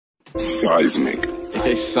Seismic.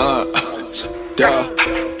 Lil Kson, Duhh.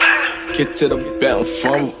 Get to the bell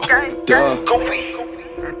from Duhh.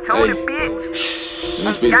 Hey,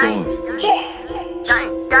 let's speak to him.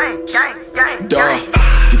 Duhh.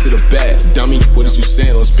 Get to the bag, dummy. What is you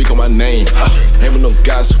saying? Don't speak on my name. Ain't with no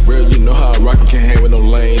guys for real. You know how I rock and can't hang with no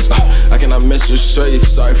lanes. I cannot mess with you.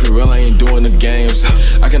 Sorry for real, I ain't doing the games.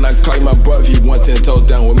 I cannot call you my brother if you want 10 toes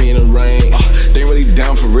down with me in the rain. They ain't really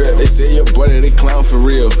down for real. They say your brother, they clown for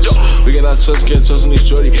real. We cannot trust, can't trust on these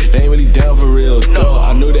shorty. They ain't really down for real. Duh,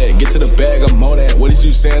 I knew that. Get to the bag, I'm on that. What is you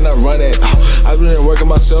saying? I run that. I've been working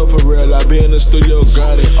myself for real. I be in the studio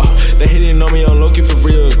grinding. They hating on me, I'm Loki for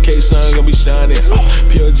real. Kson gonna be shining.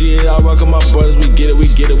 PLG, I rock with my brothers. We get it, we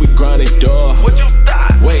grind it. Duh. What you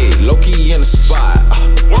thought? Wait, Loki in the spot.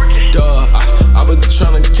 Duh, I been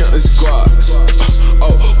tryna count the squads.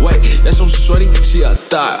 Oh, wait, that's some shorty, she a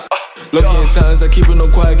thought. Loki in silence, I keep it no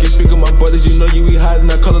quiet. Can't speak on my brothers, you know you be hiding.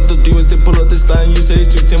 I call up the demons, they pull up this line. You say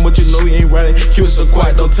it's 210, but you know he ain't riding. He was so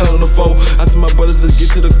quiet, don't tell him the foe. I tell my brothers, let's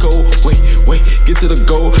get to the goal. Wait, get to the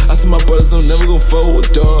goal. I tell my brothers, I'm never gon' fold.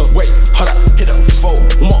 Duh, wait, hold up, hit up, fold.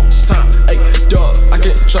 One more time, ayy, duh. I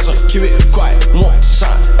can't trust him, keep it quiet. One more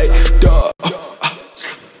time, ayy, duh.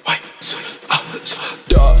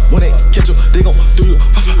 Duh, when they catch you, they gon' do you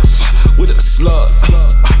with a slug.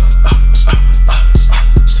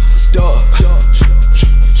 Duh.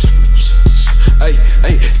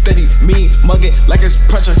 Ay, steady me mugging like it's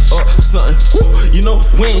pressure or something. You know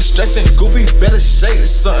we ain't stressing, goofy, better shake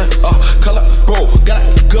something. Color bro, got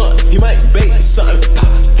a gun, he might bait something.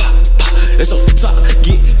 That's on top,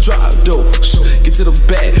 get dropped though. Get to the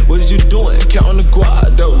bag, what is you doing? Count on the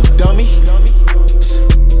quad though, dummy.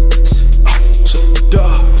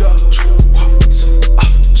 Duh.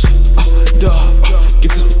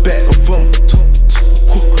 Get to the bag, I'm from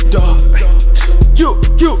Duh.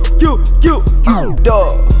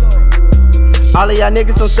 Duh. All of y'all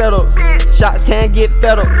niggas so settled. Shots can't get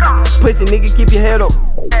fed up. Pussy nigga, keep your head up.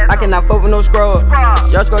 I cannot fuck with no scrub.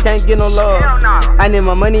 Y'all scrub can't get no love. I need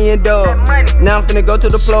my money in Duhh. Now I'm finna go to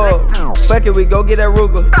the plug. Fuck it, we go get that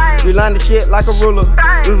Ruger. We line the shit like a ruler.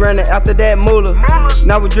 We running after that moolah.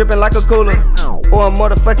 Now we dripping like a cooler. Or a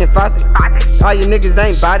motherfucking faucet. All you niggas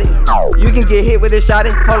ain't body. You can get hit with this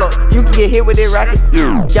shotty. Hold up, you can get hit with this rocket.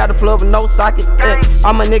 Got a plug with no socket.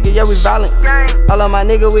 I'm a nigga, yeah, we violent. All of my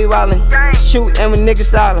nigga, we wildin'. Shoot and we niggas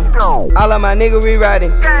silent. All of my nigga, we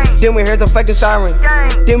riding. Then we heard the fucking siren.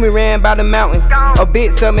 Then we ran by the mountain. A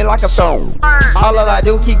bitch sell me like a phone. All I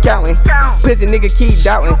do keep counting. Pussy nigga keep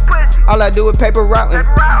doubting. All I do is paper routing.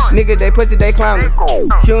 Nigga, they pussy, they clowning.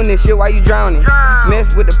 Shooting this shit while you drowning.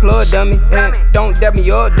 Mess with the plug, dummy. Don't dab me,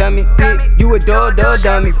 you're a dummy. Bitch, you a duh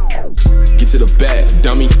dummy. Get to the bag,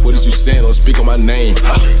 dummy. What is you saying? Don't speak on my name.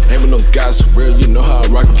 Ain't with no guys for real. You know how I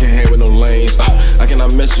rock and can't hang with no lanes. I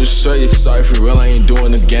cannot mess with you. Sorry for real, I ain't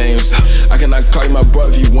doing the games. I cannot call you my brother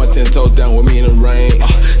if you want 10 toes down with me in the rain.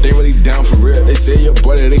 They ain't really down for real. They say your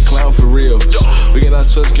brother, they clown for real. We cannot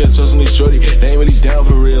trust, can't trust on these shorty. They ain't really down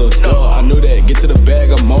for real. Duh, I knew that. Get to the bag,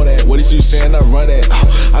 I'm on that. What is you saying? I run that.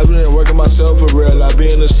 I've been working myself for real. I be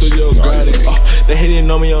in the studio grinding. They hating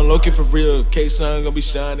on me, I'm Loki for real. Kson gonna be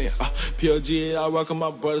shining. PLG, I rock with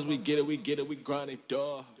my brothers. We get it, we grind it.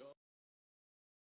 Duh.